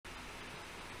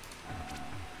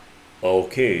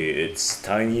Okay, it's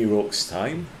Tiny Rogue's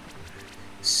time.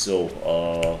 So,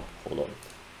 hold on.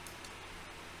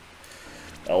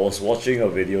 I was watching a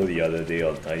video the other day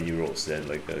on Tiny Rogues and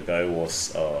like the guy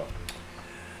was,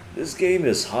 this game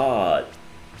is hard.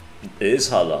 It is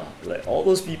hard lah. Like all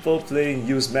those people playing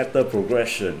use meta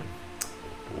progression.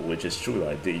 Which is true,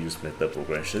 I did use meta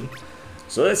progression.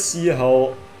 So let's see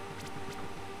how,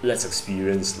 let's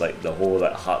experience like the whole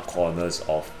like hard corners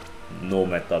of no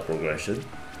meta progression.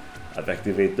 I've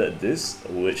activated this,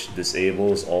 which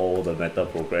disables all the meta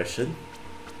progression.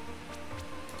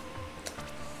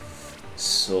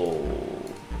 So,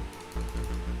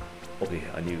 okay,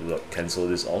 I need to cancel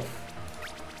this off.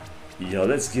 Yeah,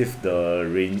 let's give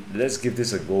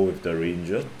this a go with the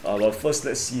ranger. But first,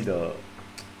 let's see the.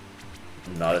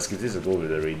 Nah, let's give this a go with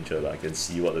the ranger. I can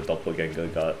see what the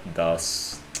doppelganger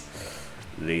does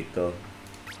later.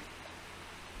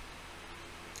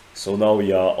 So now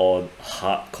we are on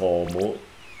hardcore mode.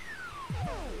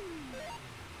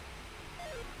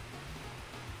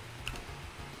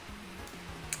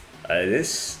 It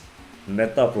is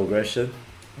meta progression,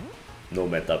 no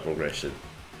meta progression.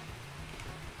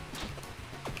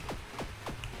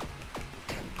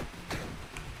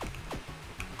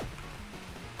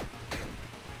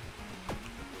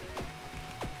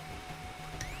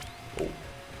 Oh,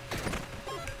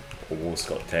 almost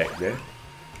got tagged there.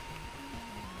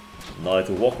 Now I have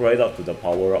to walk right up to the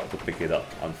power up to pick it up,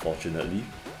 unfortunately.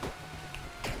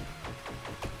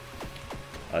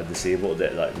 I disabled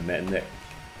that like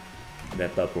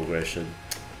meta progression.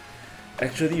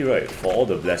 Actually, right, for all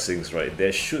the blessings, right,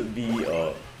 there should be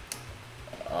a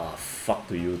fuck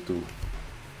to you too.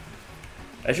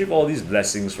 Actually, for all these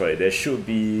blessings, right, there should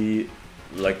be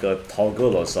like a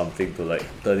toggle or something to like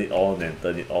turn it on and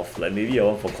turn it off. Like maybe I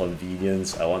want for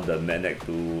convenience, I want the maniac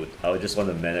to, I would just want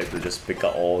the maniac to just pick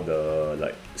up all the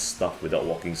like stuff without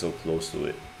walking so close to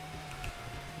it.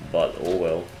 But oh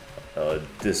well,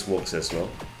 this works as well.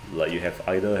 Like you have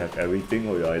either have everything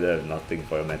or you either have nothing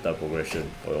for your meta progression,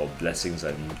 or your blessings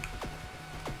I mean.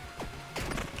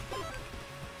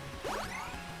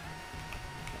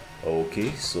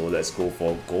 Okay, so let's go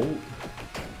for gold.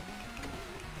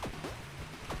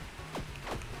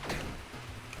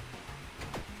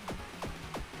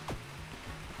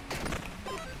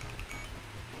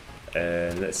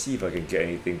 And let's see if I can get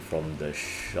anything from the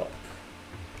shop.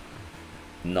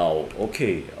 Now,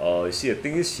 okay, you see the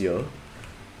thing is here,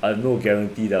 I have no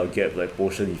guarantee that I'll get like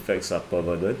potion effects are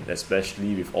permanent,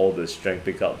 especially with all the strength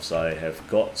pickups I have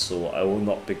got, so I will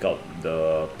not pick up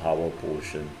the power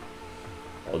potion.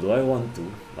 Or do I want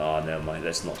to? Never mind,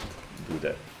 let's not do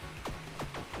that.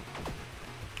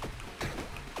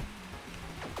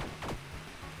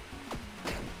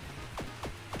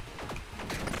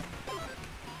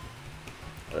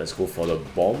 Let's go for the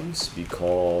bombs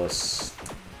because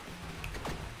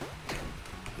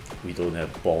we don't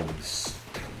have bombs.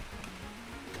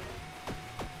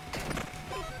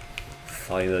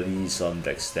 Finally, some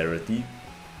dexterity.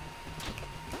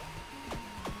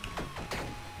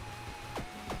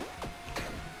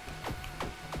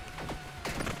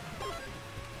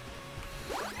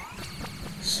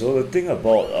 So the thing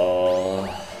about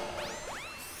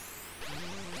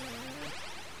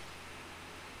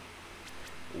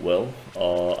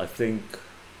I think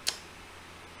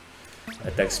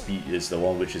attack speed is the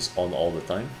one which is on all the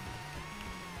time.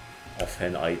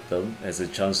 Offhand item has a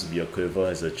chance to be a quiver,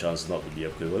 has a chance not to be a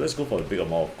quiver. Let's go for a big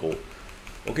amount of gold.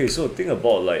 Okay, so the thing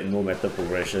about like no meta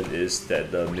progression is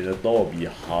that the Minotaur will be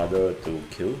harder to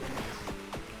kill.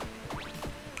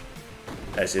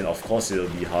 As in, of course it'll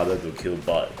be harder to kill,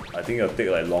 but I think it'll take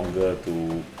like longer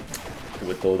to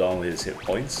whittle down his hit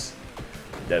points.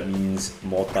 That means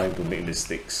more time to make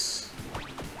mistakes.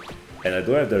 And I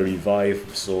don't have the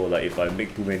revive, so like if I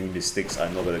make too many mistakes,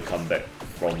 I'm not gonna come back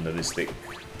from the mistake.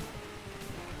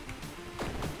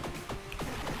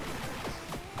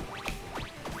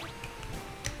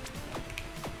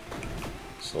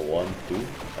 So 1, 2,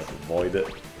 I've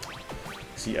avoided.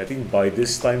 See, I think by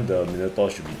this time the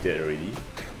Minotaur should be dead already.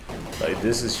 Like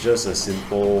this is just a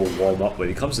simple warm up. When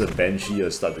it comes to the Banshee, it'll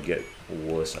start to get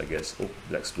worse, I guess. Oh,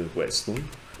 Blacksmith Whetstone.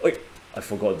 Wait, I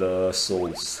forgot the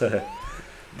souls.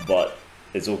 But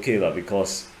it's okay lah,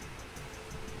 because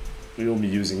we won't be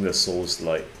using the souls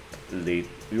like late.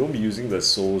 We won't be using the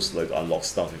souls like to unlock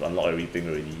stuff. We've unlocked everything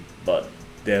already. But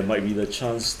there might be the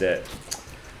chance that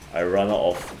I run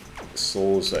out of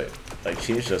souls, like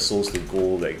change the souls to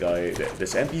gold. That guy,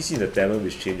 there's NPC in the tavern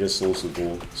which changes souls to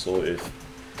gold. So if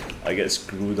I get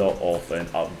screwed out of an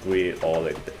upgrade or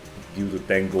like due to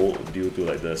 10 gold, due to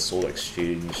like the soul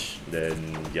exchange, then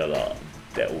yeah lah,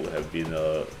 that would have been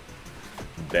a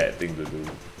bad thing to do.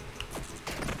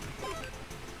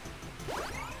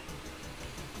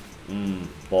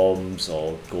 Bombs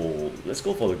or gold. Let's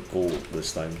go for the gold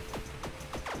this time.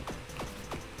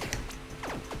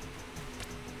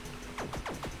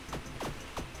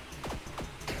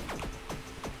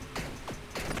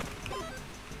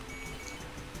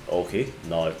 Okay,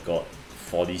 now I've got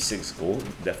 46 gold.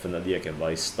 Definitely I can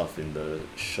buy stuff in the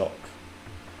shop.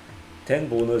 10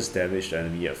 bonus damage to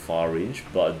enemy at far range,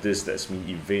 but this lets me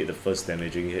evade the first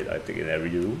damaging hit I take in every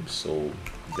room, so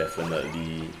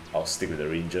definitely I'll stick with the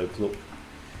ranger cloak.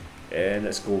 And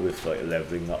let's go with like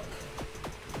leveling up.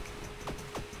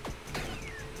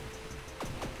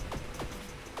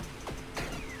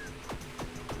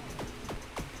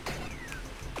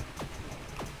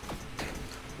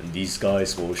 And these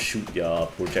guys will shoot their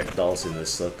projectiles in a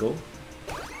circle.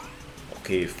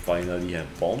 Okay, finally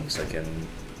have bombs. I can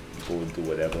go into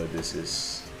whatever this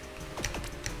is.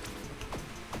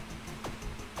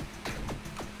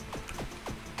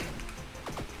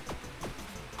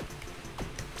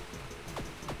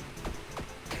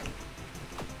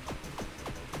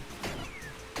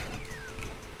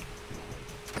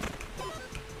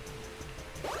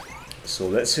 So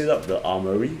let's hit up the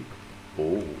armory.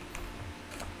 Oh,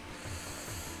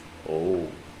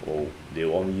 they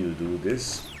want me to do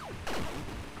this.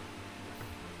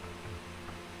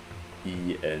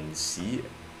 E and C,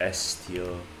 S tier.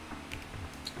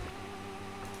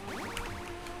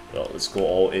 Well, let's go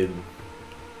all in.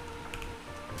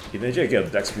 Imagine I get a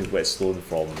blacksmith whetstone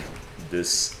from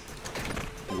this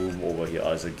room over here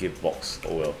as a gift box.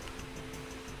 Oh well.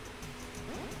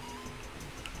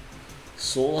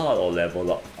 Soul Heart or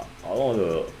level up? I want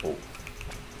to. Oh.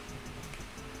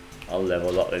 I'll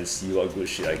level up and see what good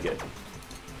shit I get.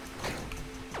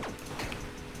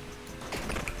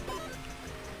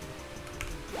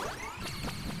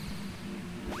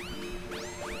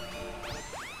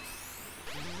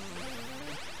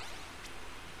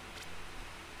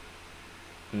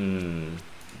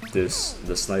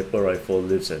 The sniper rifle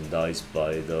lives and dies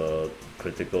by the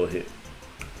critical hit.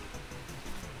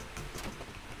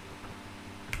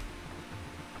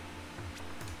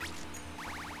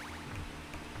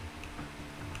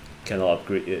 Cannot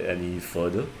upgrade it any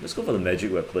further. Let's go for the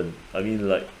magic weapon. I mean,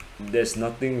 like, there's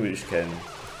nothing which can...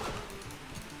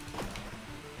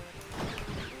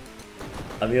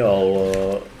 I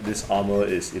mean, this armor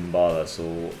is imba,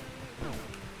 so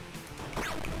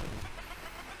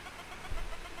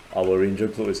our ranger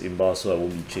cloak is imba, so I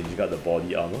won't be changing out the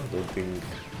body armor. Don't think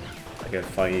I can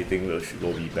find anything which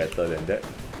will be better than that.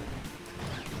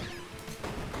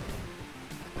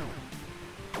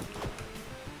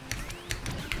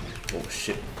 Oh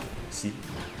shit, see?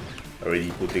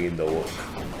 Already putting in the work.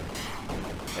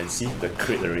 And see, the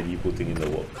crit already putting in the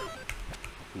work.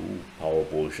 Ooh, power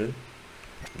potion.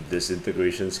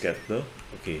 Disintegration scatter.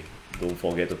 Okay, don't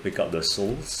forget to pick up the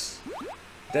souls.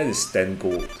 That is 10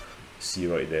 gold. See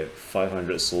right there,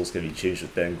 500 souls can be changed to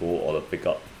 10 gold or the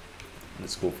pickup.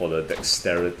 Let's go for the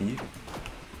dexterity.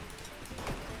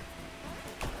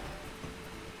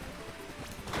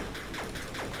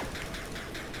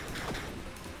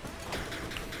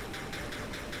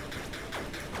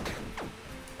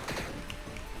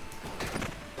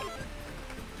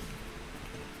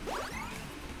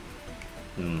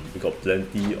 We got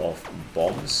plenty of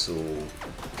bombs, so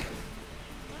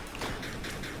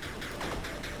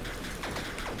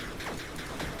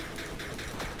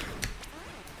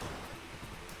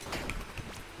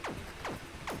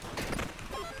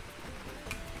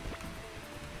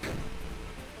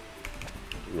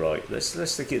right,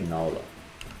 let's take it now lah.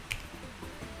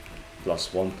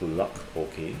 +1 to luck,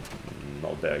 okay,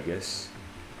 not bad I guess.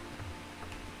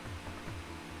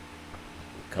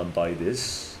 Can't buy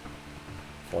this.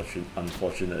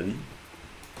 Unfortunately.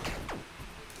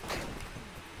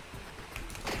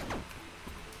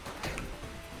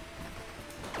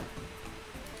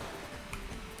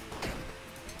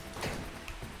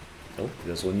 Oh,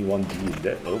 there's only one B in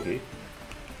that, okay.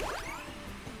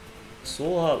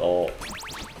 So hard or...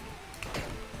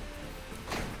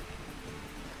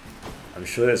 I'm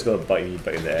sure that's gonna bite me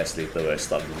back in the ass later when I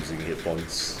start losing hit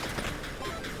points.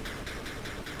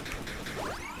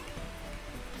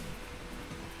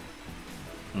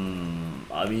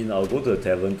 I mean, I'll go to the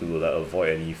tavern to like avoid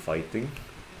any fighting.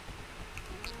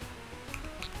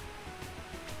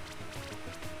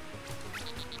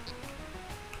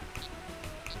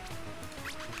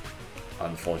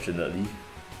 Unfortunately.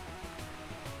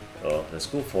 Let's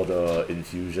go for the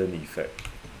infusion effect.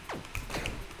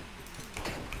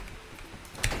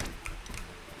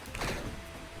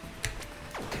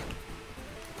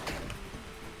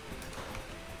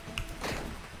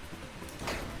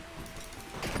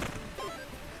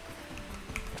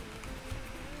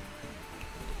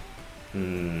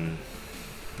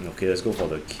 Okay, let's go for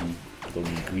the key. Don't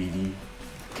be greedy.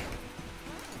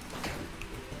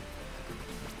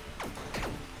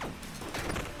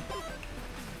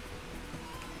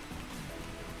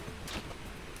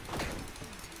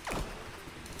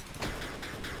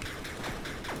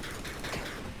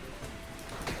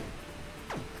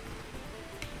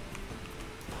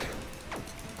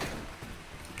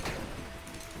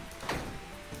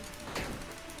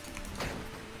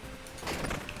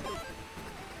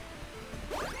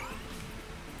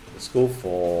 Let's go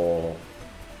for...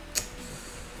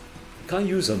 We can't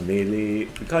use a melee...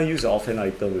 We can't use an offhand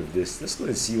item with this. Let's go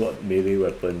and see what melee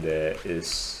weapon there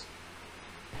is.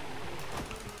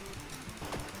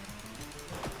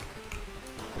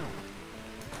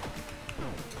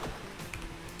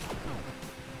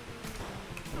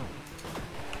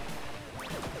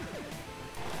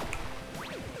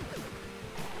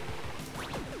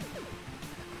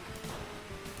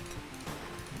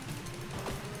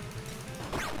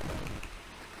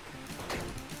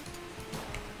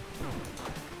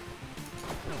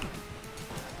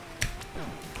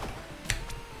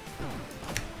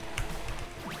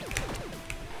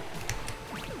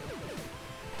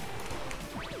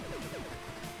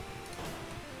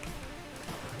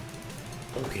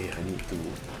 Okay, I need to...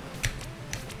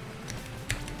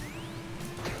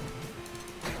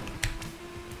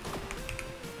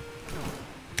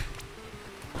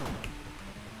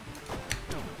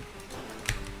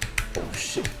 Oh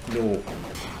shit, no.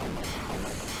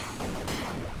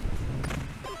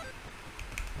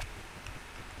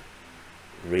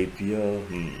 Rapier,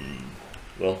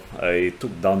 Well, I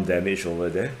took down damage over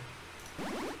there.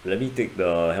 Let me take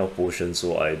the health potion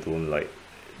so I don't like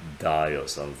die or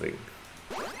something.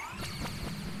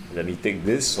 Let me take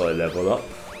this so I level up.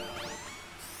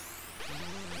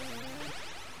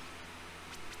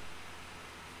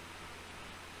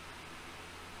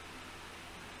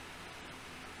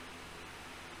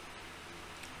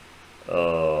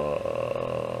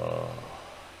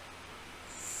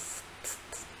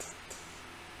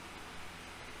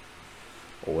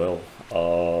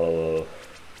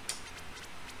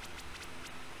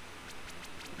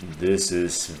 This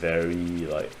is very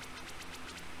like...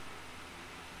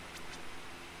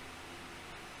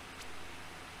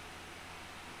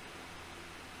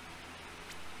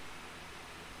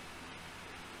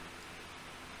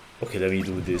 Okay, let me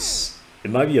do this. It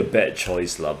might be a bad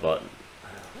choice lah, but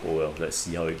oh well, let's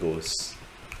see how it goes.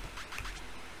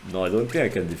 No, I don't think I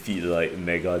can defeat like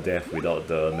Mega Death without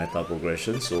the meta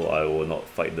progression, so I will not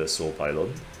fight the Soul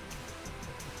Pylon.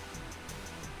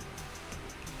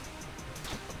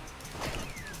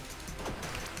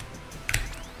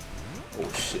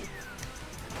 Oh shit.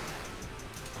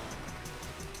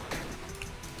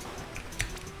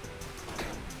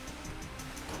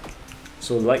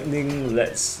 So lightning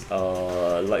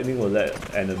will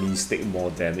let enemies take more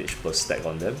damage per stack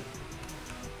on them.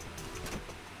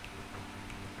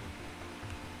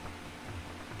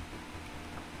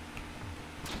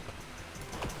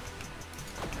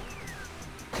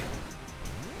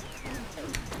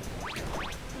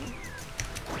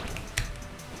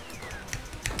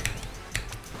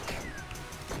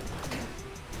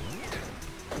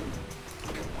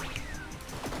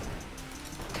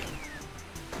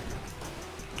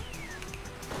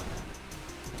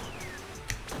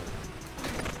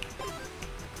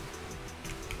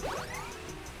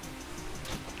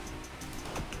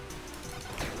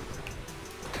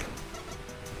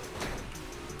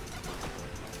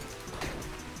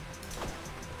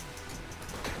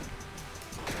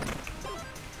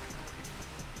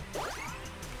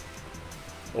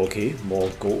 Okay, more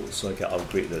gold so I can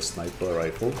upgrade the sniper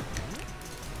rifle.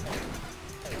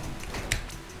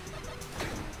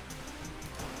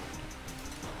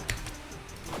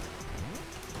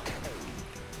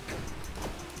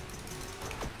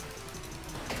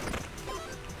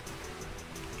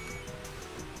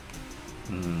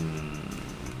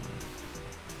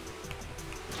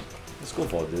 Let's go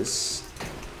for this.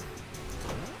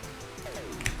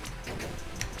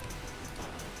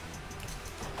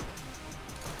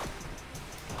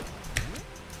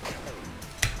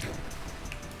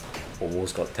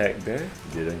 Almost got tagged there,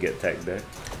 didn't get tagged there.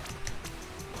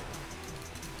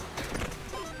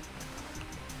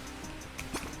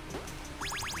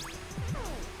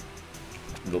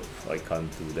 Nope, I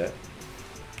can't do that.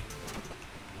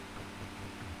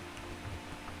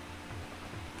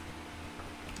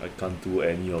 I can't do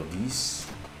any of these.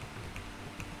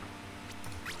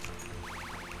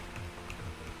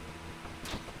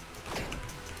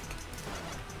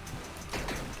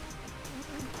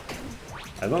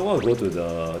 I might want to go to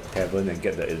the tavern and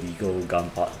get the illegal gun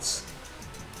parts.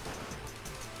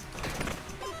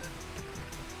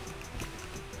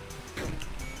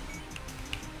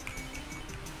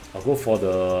 I'll go for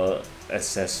the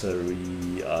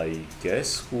accessory, I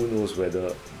guess. Who knows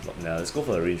whether... Nah, let's go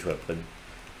for the ranged weapon.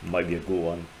 Might be a good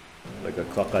one. Like a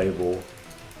Klakai bow.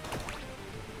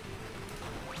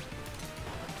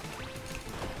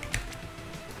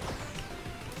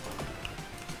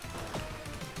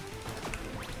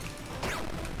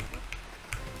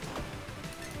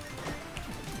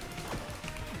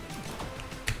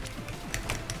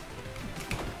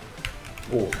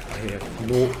 Oh, I have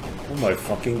no... Oh my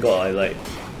fucking god, I like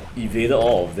evaded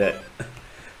all of that.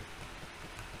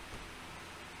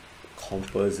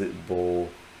 Composite bow.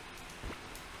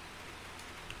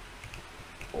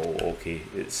 Oh, okay,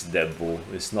 it's that bow.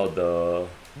 It's not the...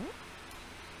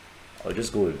 I'll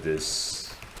just go with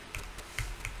this.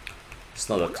 It's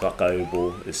not the Klakai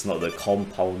bow. It's not the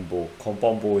compound bow.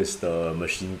 Compound bow is the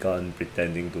machine gun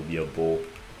pretending to be a bow.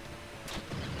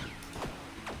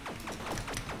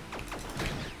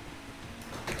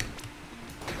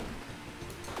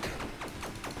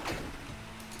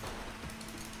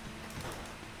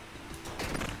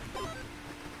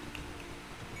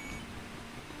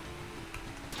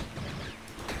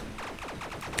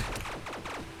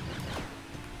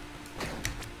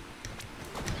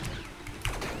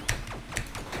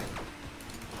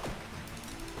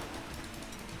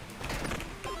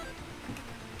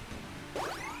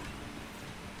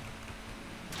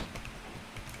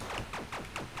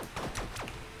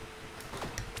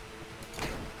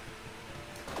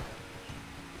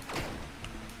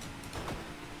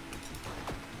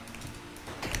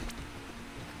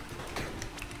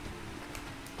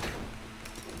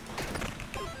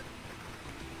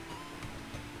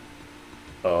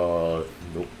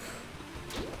 Nope.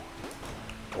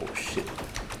 Oh shit.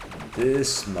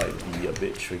 This might be a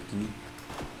bit tricky.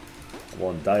 Come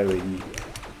on, die already.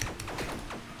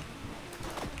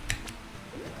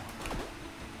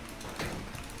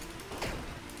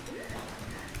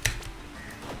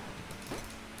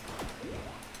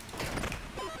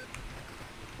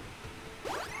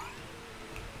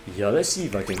 Yeah, let's see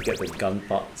if I can get the gun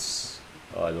parts.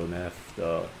 I don't have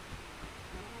the...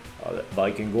 but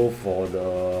I can go for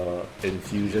the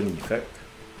infusion effect.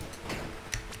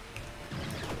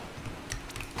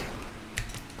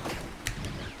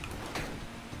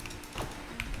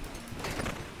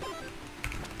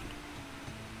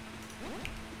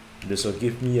 This will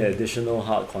give me an additional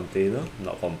heart container,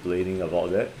 not complaining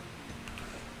about that.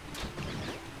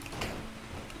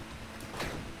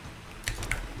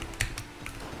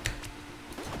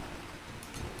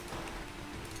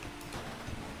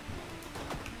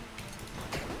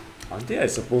 Aren't they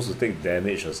supposed to take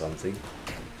damage or something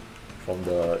from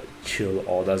the chill,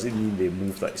 or does it mean they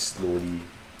move like slowly?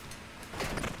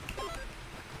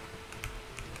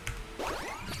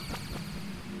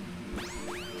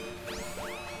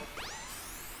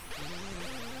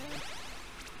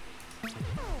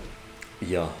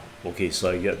 Yeah, okay,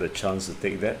 so I get the chance to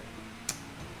take that.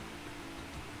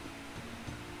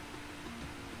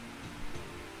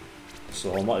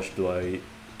 So how much do I...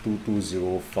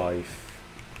 2205.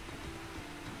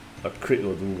 A crit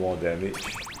will do more damage.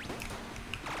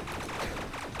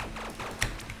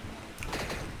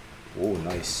 Oh,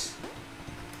 nice.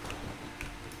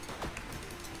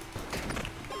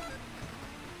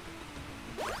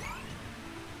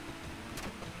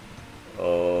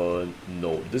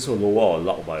 No, this will lower our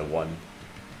luck by 1.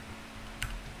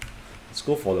 Let's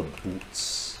go for the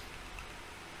boots.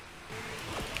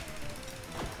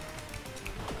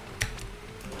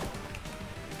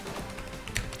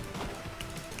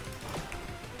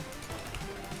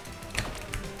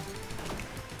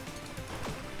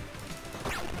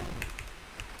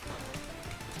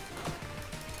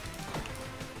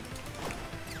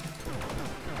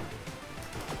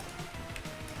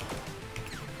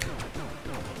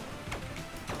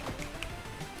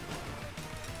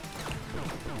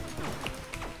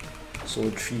 So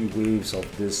 3 waves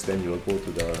of this, then you will go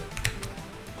to the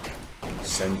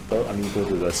center, go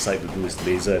to the side to do his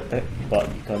laser attack,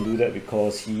 but you can't do that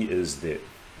because he is dead.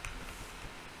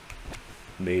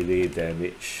 Melee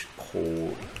damage,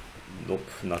 cold, nope,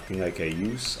 nothing I can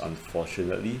use,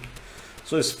 unfortunately.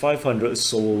 So it's 500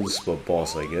 souls per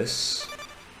boss, I guess.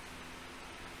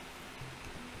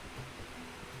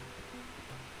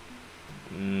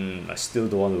 I still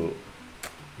don't want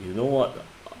to, you know what?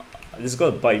 This is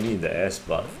gonna bite me in the ass,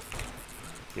 but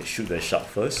okay, shoot the shark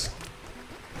first.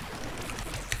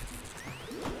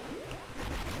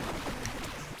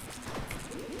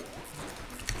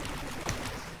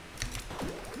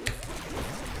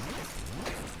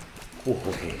 Oh,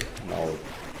 okay, now.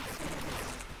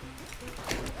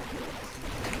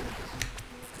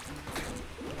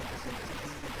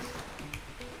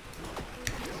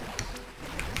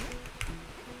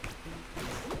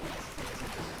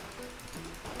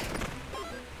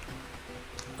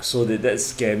 So did that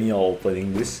scare me out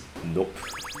opening this? Nope.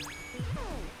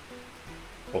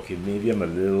 Okay, maybe I'm a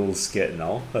little scared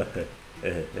now.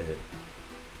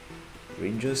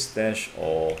 Ranger stash,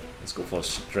 or let's go for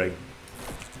strength.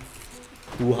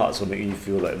 2 hearts will make me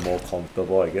feel like more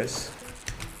comfortable, I guess.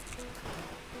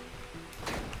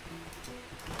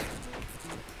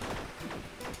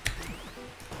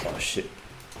 Oh shit.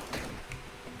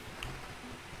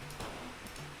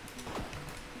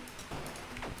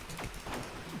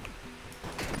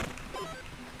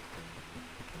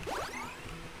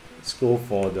 Let's go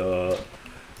for the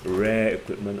rare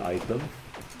equipment item.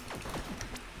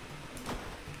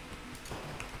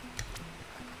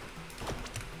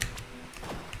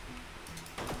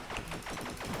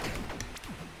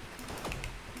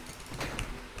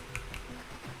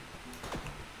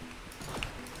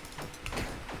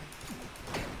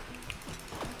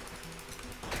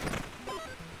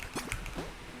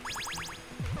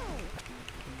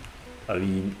 I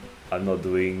mean, I'm not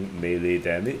doing melee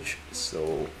damage,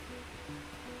 so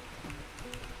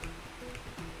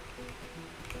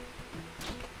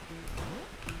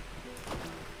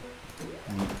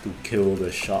need to kill the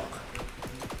shark.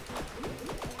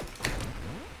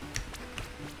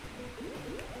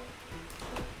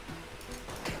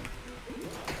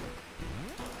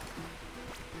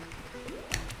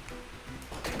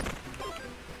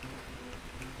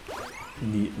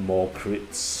 Need more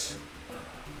crits.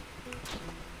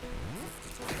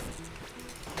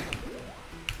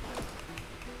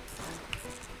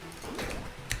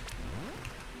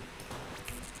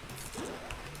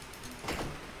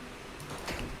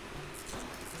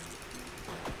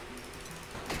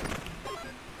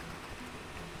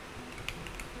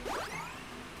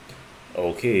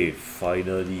 Okay,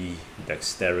 finally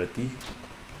dexterity.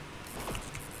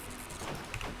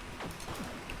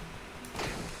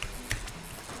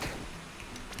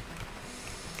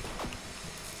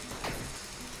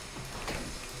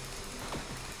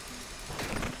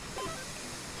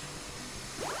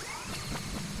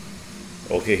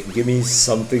 Okay, give me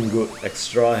something good.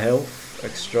 Extra health,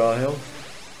 extra health.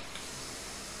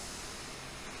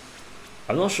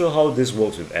 I'm not sure how this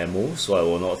works with ammo, so I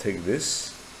will not take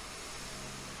this.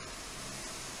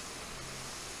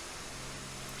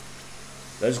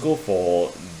 Let's go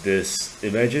for this.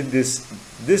 Imagine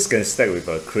this can stack with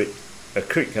a crit. A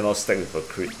crit cannot stack with a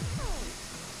crit,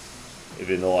 if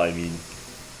you know what I mean.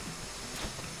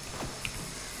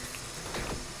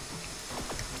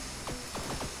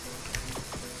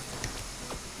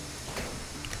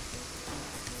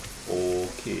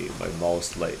 Okay, my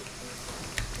mouse like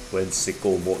went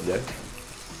sicko mode there.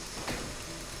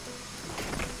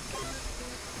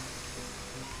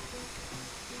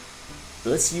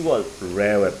 Let's see what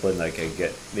rare weapon I can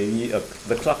get. Maybe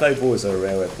the Klakai bow is a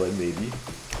rare weapon, maybe.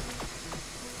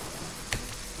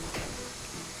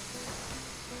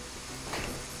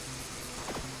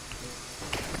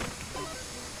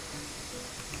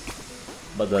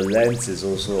 But the lens is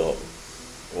also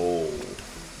oh.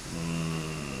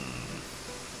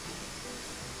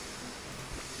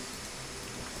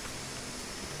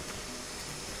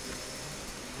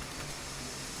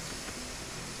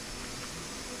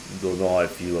 Don't know how I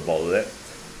feel about that.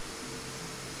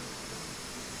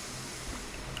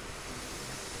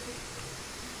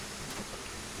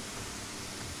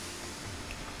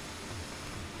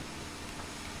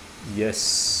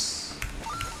 Yes,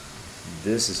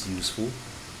 this is useful.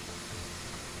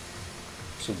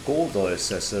 So gold or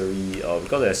accessory, we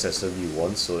got the accessory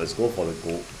once, so let's go for the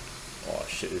gold. Oh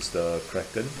shit, it's the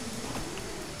Kraken.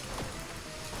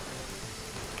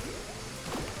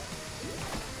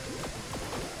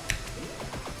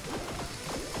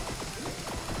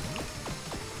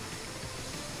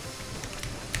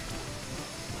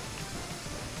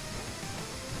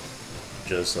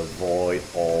 Just avoid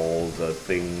all the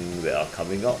things that are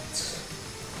coming out.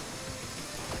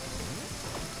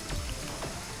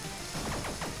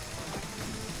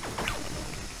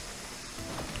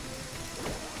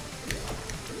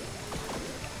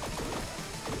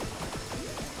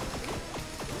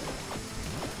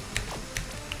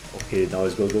 Okay, now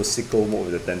it's gonna go sicko mode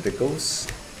with the tentacles.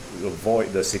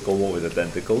 Avoid the sicko mode with the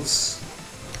tentacles.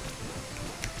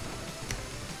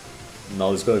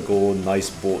 Now it's gonna go nice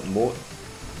boat mode.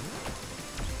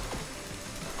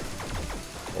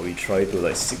 Or we try to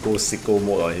like go sicko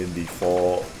mode on him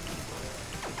before.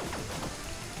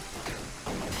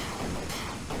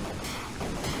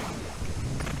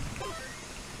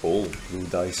 Oh, blue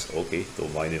dice. Okay,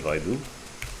 don't mind if I do.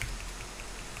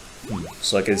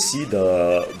 So I can see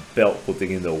the belt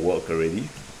putting in the work already.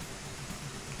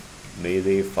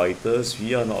 Melee fighters.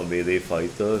 We are not melee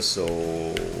fighters,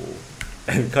 so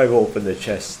And can't even open the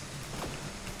chest.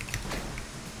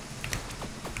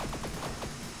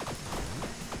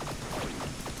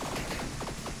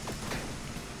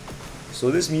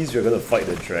 So this means we're gonna fight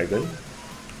the dragon.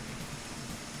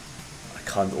 I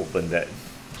can't open that.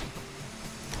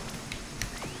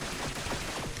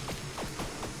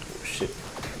 Oh shit.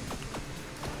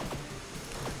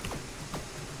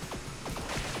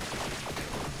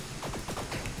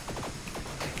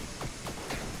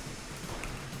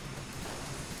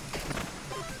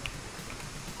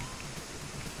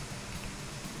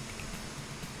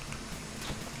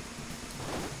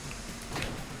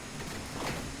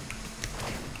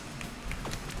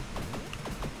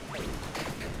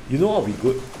 You know what would be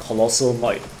good? Colossal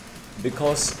Might.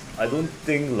 Because I don't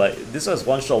think like this one is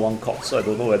one shot one cock, so I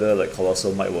don't know whether like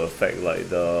Colossal Might will affect like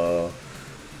the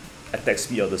attack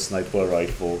speed of the sniper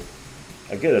rifle.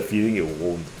 I get a feeling it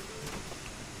won't.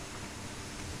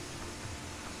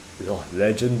 Oh,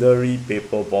 legendary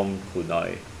paper bomb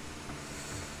kunai.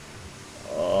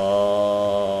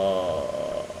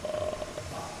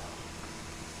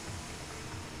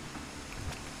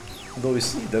 No, you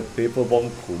see the paper bomb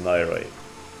kunai, right?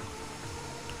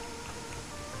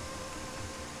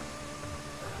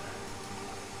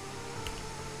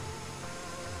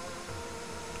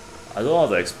 I don't know how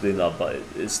to explain that, but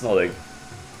it's not like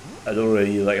I don't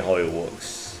really like how it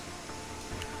works.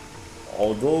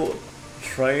 Although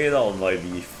trying it out might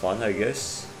be fun, I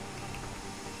guess.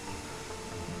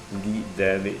 Bleed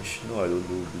damage. No, I don't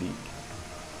do bleed.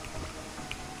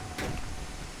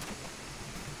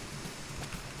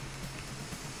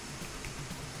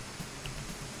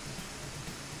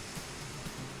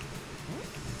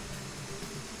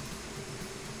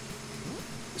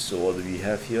 So what do we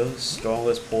have here?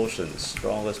 Strongest potion,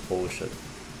 strongest potion.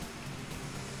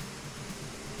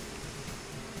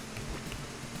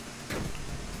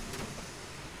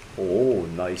 Oh,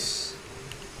 nice.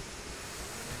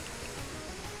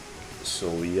 So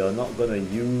we are not gonna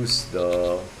use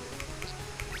the...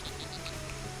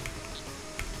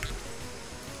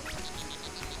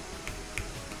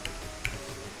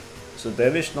 So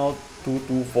damage now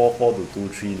 2244 to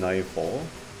 2394.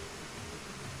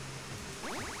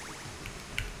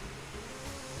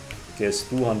 Gets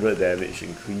 200 damage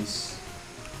increase.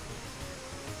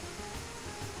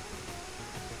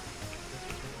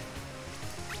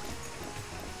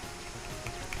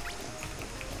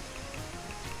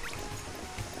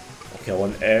 Okay, I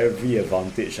want every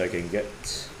advantage I can get.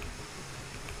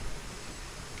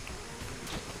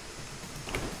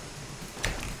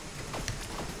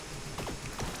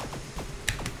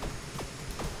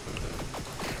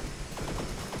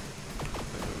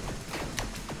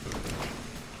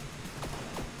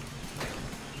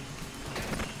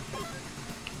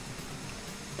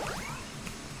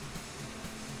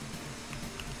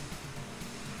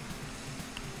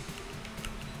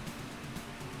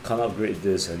 Can't upgrade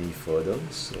this any further,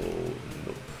 so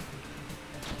nope.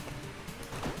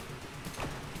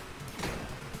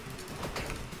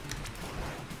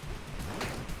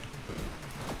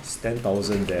 It's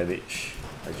 10,000 damage.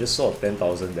 I just saw a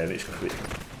 10,000 damage crit.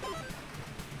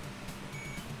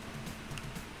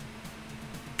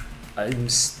 I'm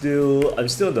still on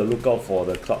the lookout for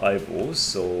the Club Eye bows,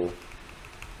 so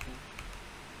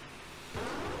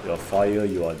your fire,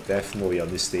 you are definitely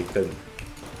mistaken.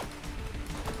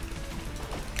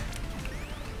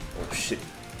 Oh shit.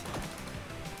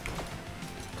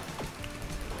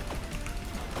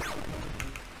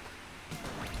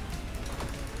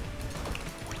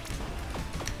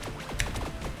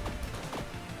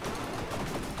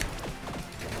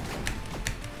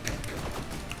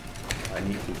 I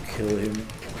need to kill him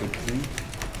quickly.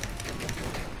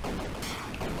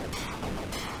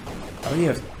 I only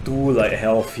have 2 like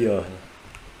health here.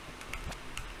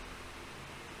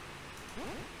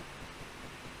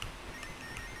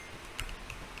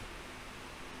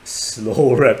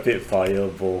 Slow rapid fire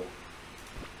bow.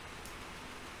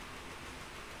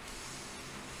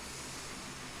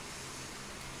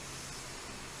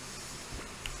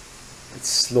 It's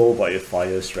slow but it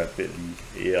fires rapidly.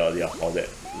 Yeah, how that,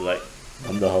 like,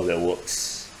 wonder how that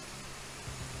works.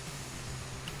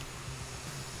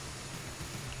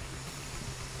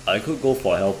 I could go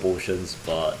for health potions,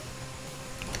 but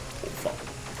oh fuck.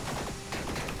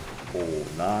 Oh,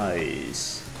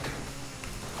 nice.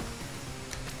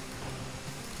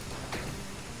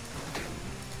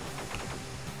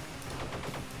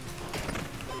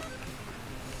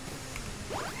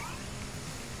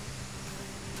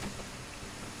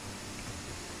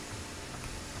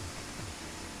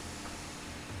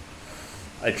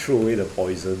 I threw away the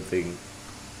poison thing.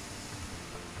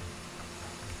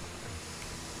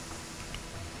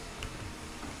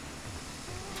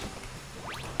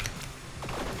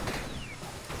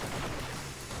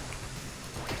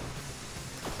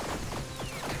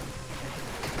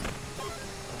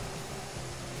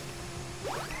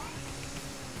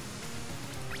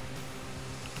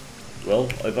 Well,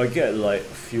 if I get like a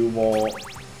few more,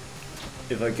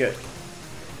 if I get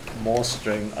more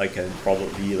strength, I can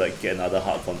probably like get another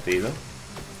heart container.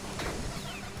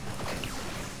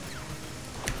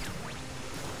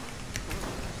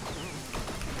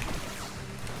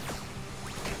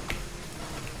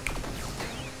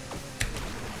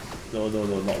 No, no,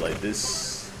 no, not like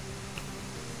this.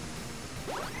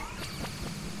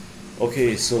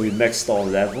 Okay, so we maxed out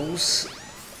levels.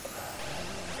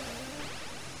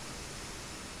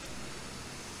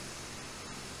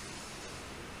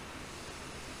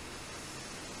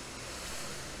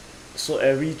 So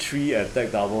every 3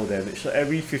 attack double damage. So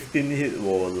every 15 hit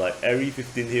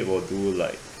will do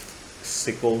like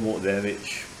sickle mode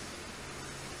damage.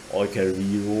 Or I can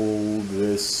reroll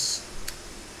this.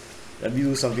 Let me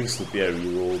do something stupid and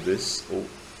reroll this. Oh,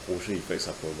 potion effects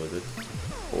are permanent.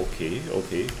 Okay,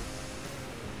 okay.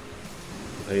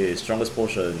 Okay, strongest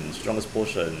potion, strongest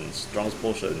potion, strongest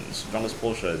potion, strongest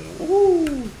potion.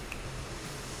 Woo!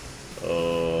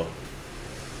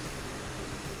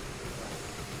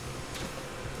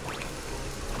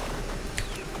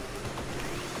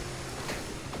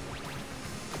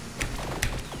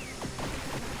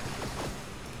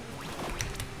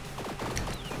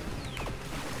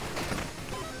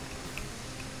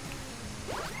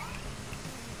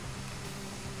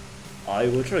 I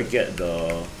will try to get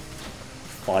the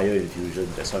fire infusion,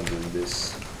 that's why I'm doing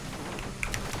this.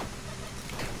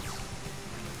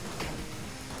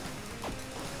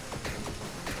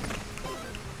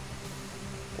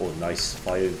 Oh nice,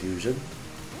 fire infusion.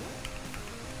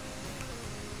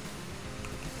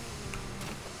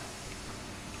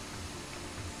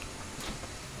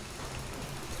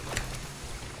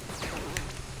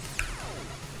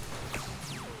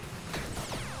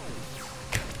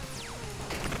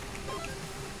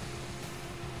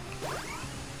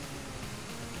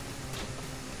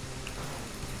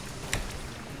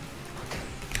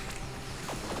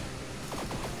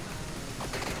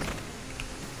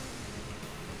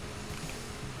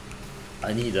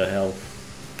 I need the health.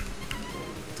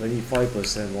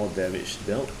 25% more damage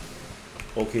dealt.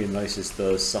 Okay, nice. It's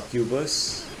the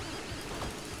succubus.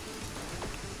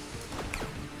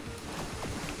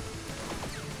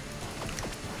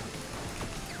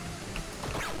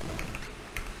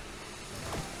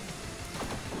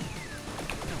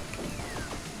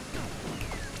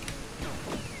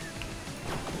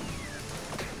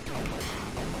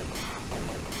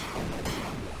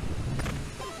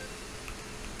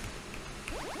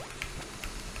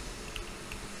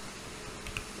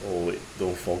 Oh wait,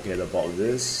 don't forget about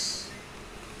this.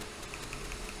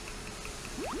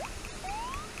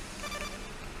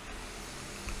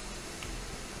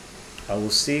 I will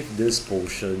save this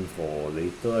potion for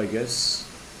later, I guess.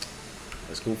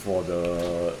 Let's go for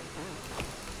the...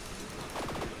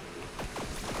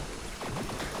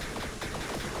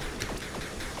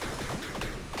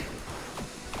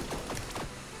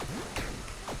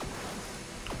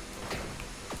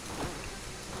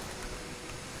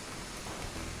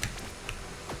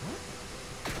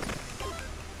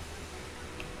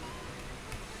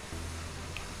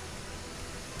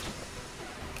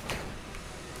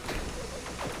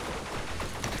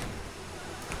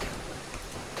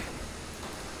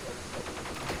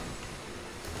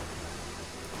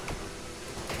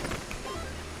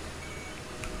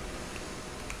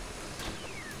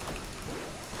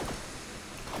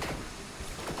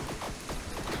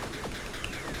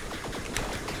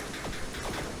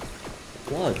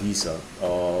 What are these?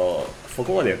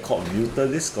 Forgot what they're called,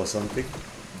 Mutalisk or something?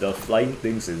 The flying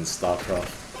things in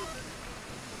StarCraft.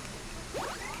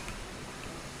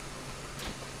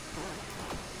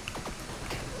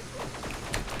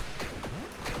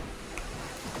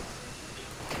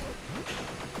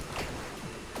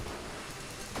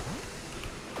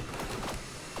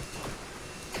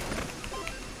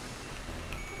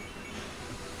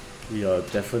 We are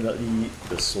definitely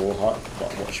the soul heart,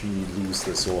 but watch me lose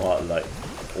the soul heart like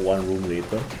one room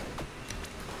later.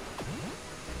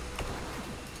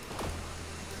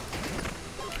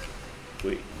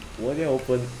 Wait, why did I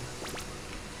open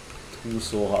 2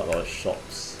 soul heart or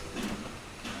shops?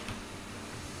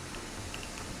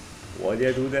 Why did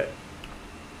I do that?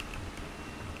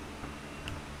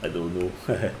 I don't know.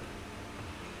 I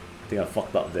think I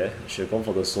fucked up there. I should have gone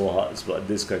for the soul hearts, but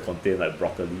this can contain like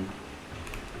broccoli.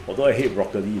 Although I hate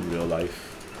broccoli in real life.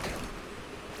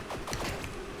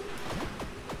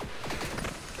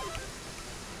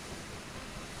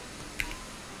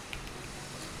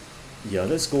 Yeah,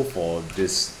 let's go for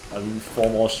this. I mean,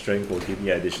 4 more strength will give me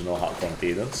additional heart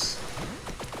containers.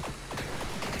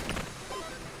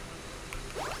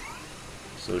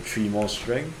 So 3 more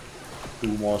strength,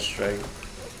 2 more strength,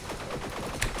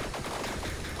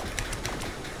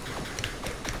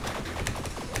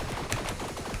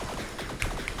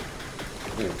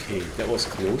 Okay, that was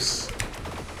close.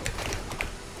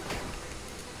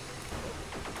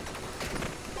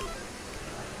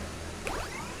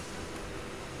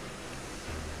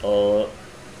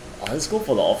 Let's go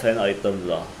for the offhand items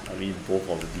lah. I mean, both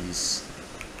of these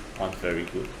aren't very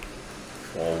good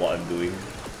for what I'm doing.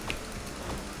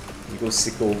 You go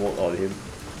sicko mode on him.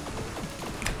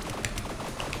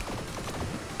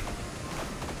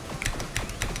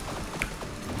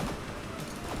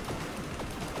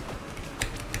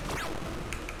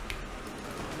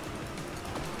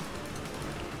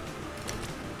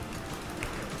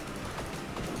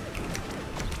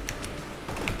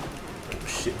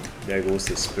 There goes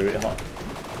the spirit heart.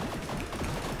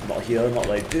 Not here, not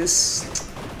like this.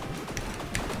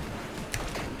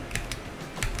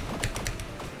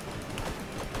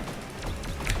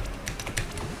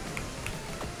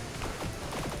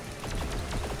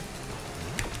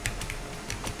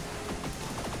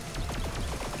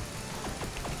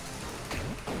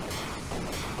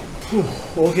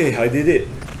 Whew, okay, I did it.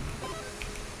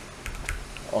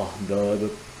 Oh,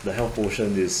 the health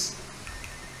potion is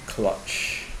clutch.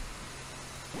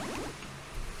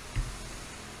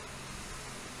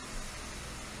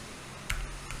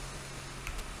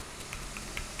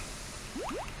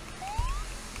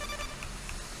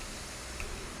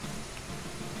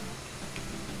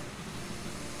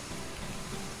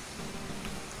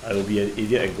 I will be an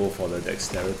idiot and go for the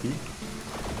dexterity.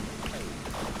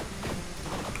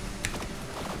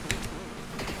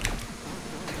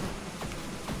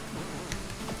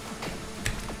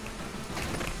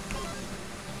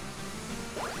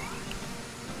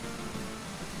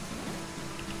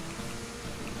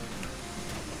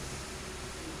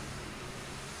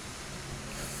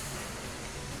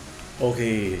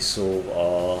 Okay, so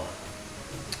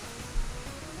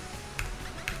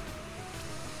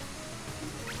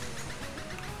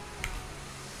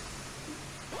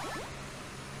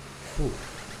whew.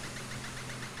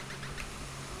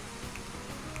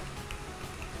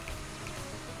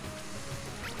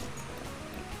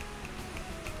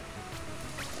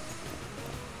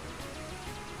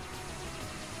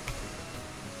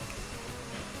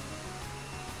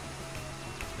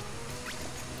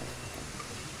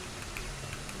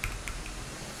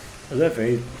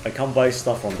 I can't buy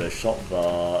stuff from the shop,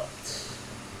 but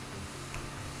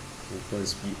movement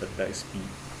speed, attack speed,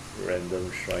 random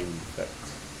shrine effect.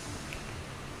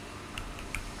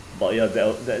 But yeah,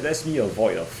 that lets me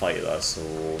avoid a fight lah, so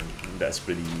that's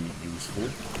pretty useful.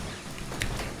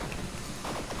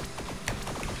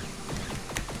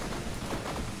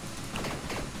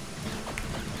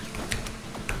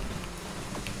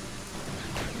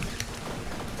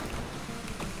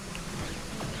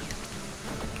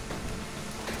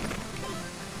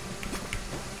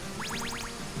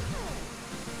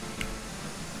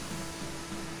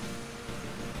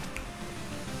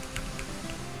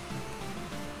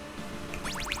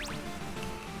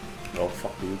 Oh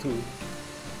fuck you too.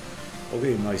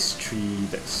 Okay, nice 3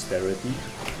 dexterity.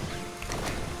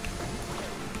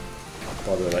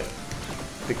 Gotta like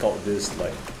pick out this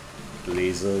like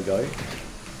laser guy.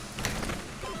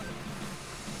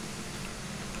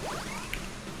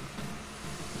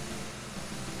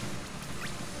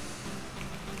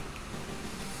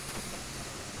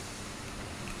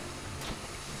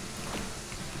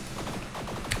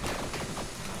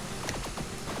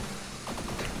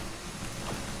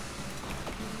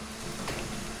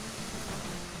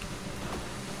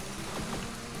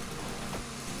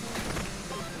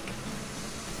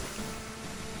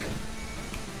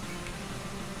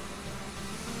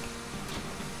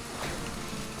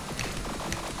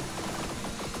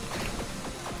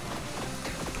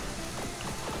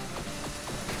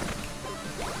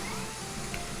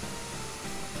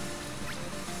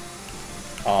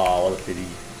 Ah, what a pity.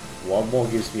 One more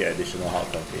gives me additional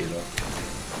heart container.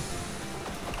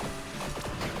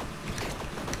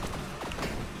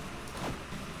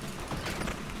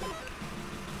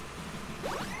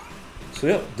 So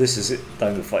yep, this is it.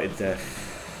 Time to fight death.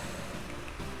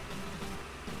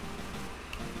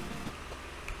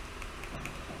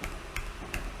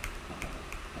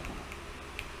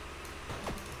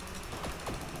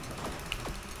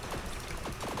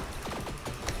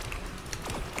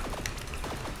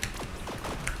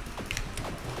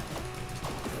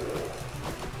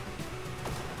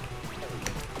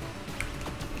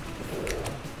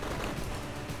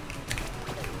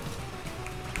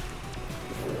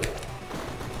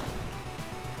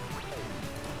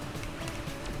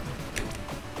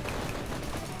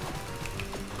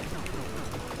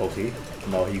 Okay,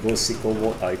 now he goes sicko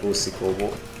mode, I go sicko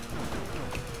mode.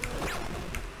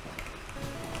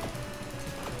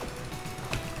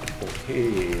 No, no,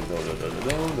 no, no,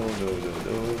 no, no, no,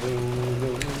 no,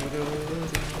 no, no, no.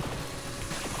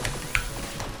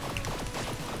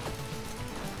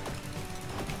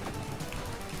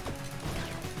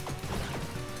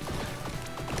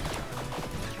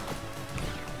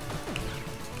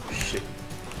 Shit.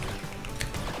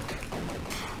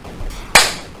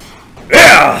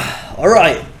 Yeah!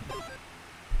 Alright!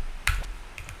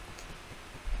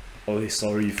 Oh,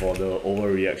 sorry for the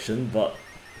overreaction, but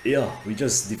yeah, we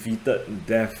just defeated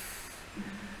death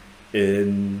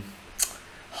in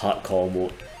hardcore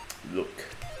mode. Look.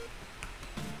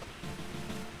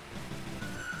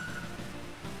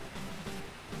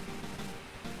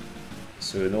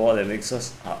 So you know what that makes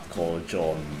us? Hardcore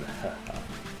John.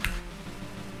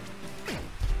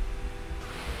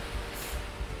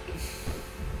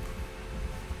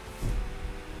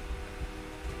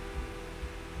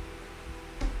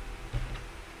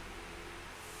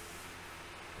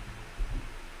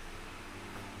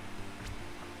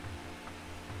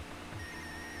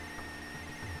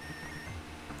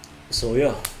 So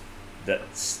yeah,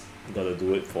 that's gotta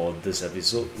do it for this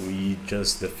episode. We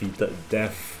just defeated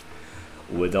death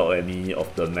without any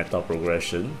of the meta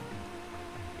progression,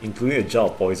 including a jar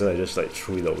of poison. I just like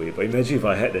threw it away. But imagine if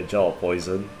I had the jar of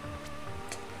poison,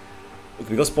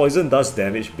 because poison does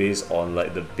damage based on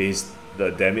like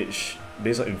the damage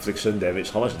based on infliction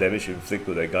damage, how much damage you inflict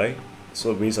to that guy.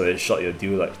 So based on that shot, you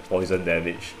deal like poison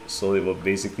damage. So it will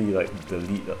basically like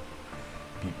delete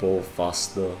people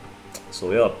faster.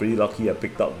 So yeah, pretty lucky I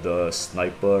picked up the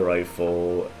sniper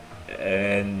rifle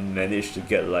and managed to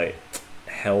get like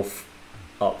health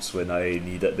ups when I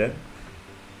needed them.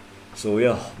 So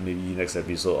yeah, maybe next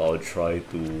episode I'll try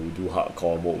to do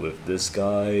hardcore mode with this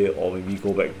guy, or maybe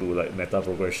go back to like meta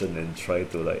progression and try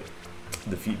to like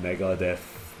defeat Mega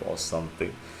Death or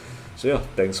something. So yeah,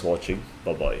 thanks for watching,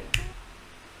 bye bye.